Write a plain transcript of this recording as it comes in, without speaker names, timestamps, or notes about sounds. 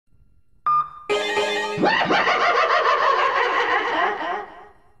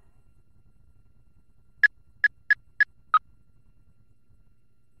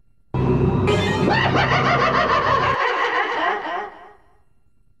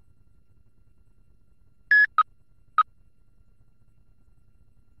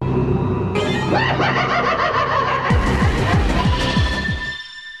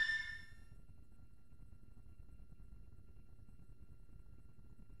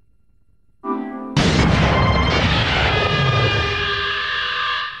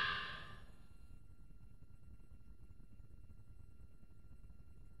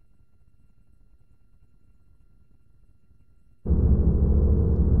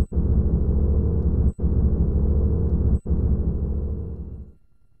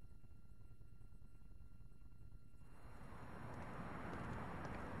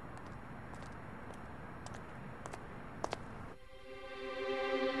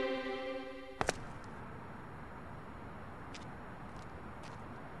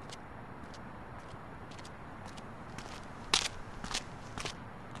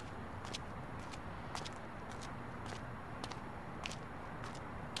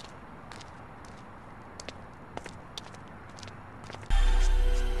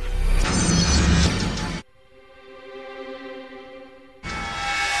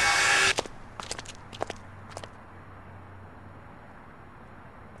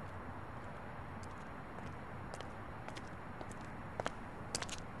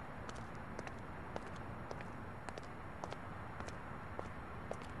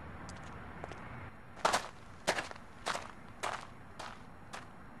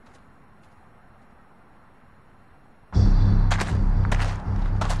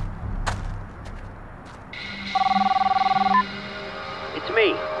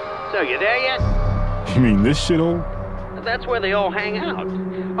Me. So, you there yet? You mean this shithole? That's where they all hang out.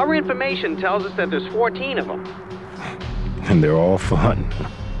 Our information tells us that there's 14 of them. And they're all fun.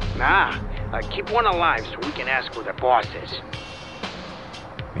 Nah, keep one alive so we can ask who the boss is.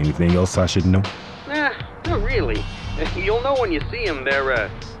 Anything else I should know? Nah, not really. You'll know when you see them, they're,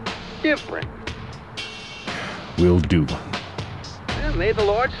 different. Will do. And may the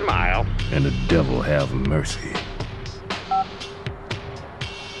Lord smile. And the devil have mercy.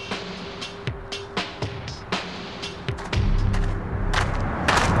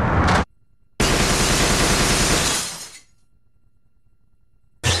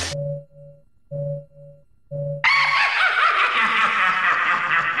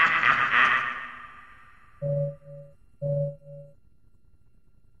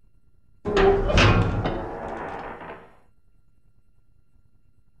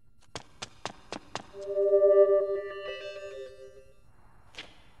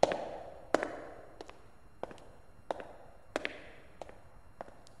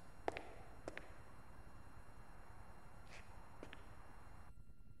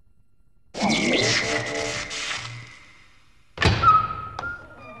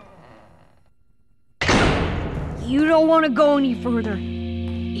 You don't want to go any further.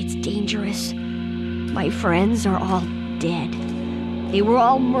 It's dangerous. My friends are all dead. They were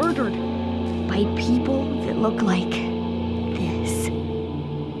all murdered by people that look like this.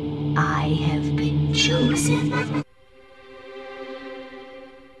 I have been chosen.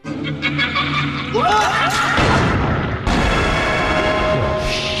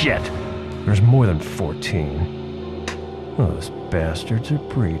 Oh, shit. There's more than 14. Those bastards are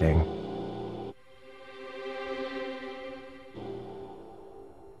breeding.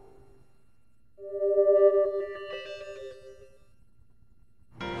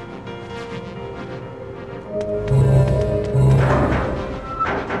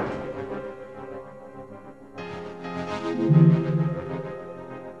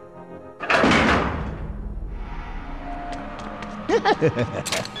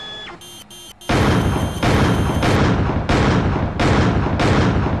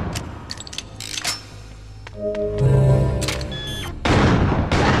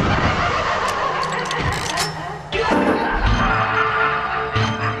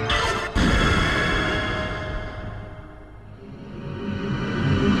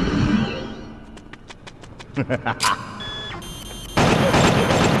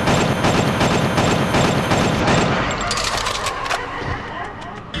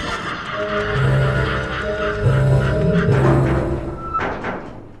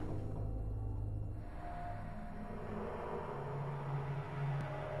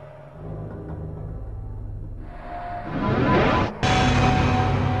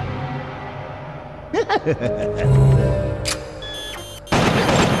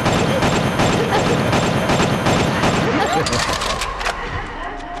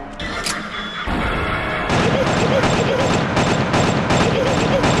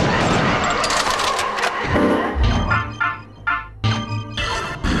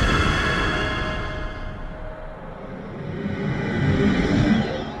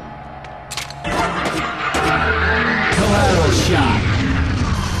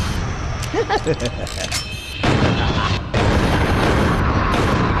 This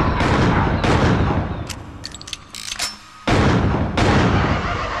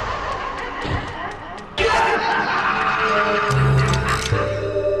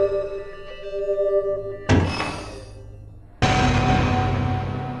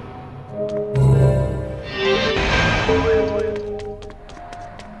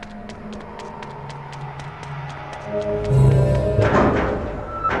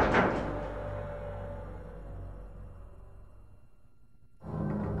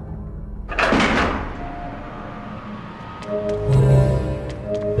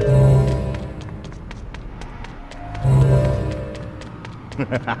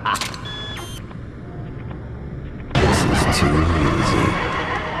is too easy.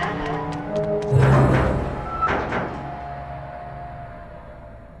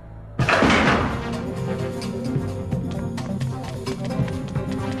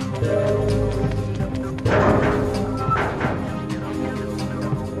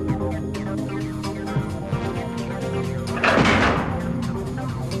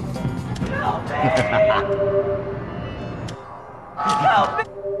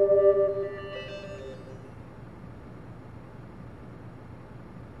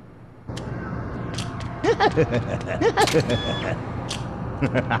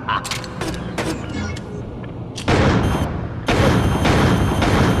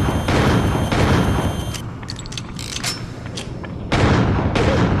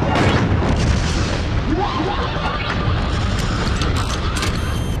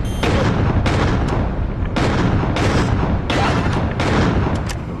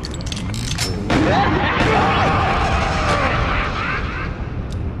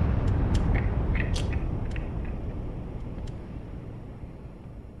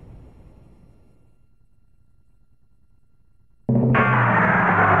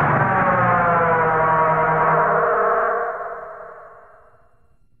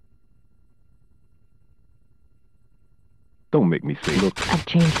 Don't make me say, look. I've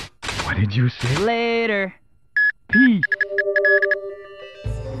changed. What did you say? Later. Peace.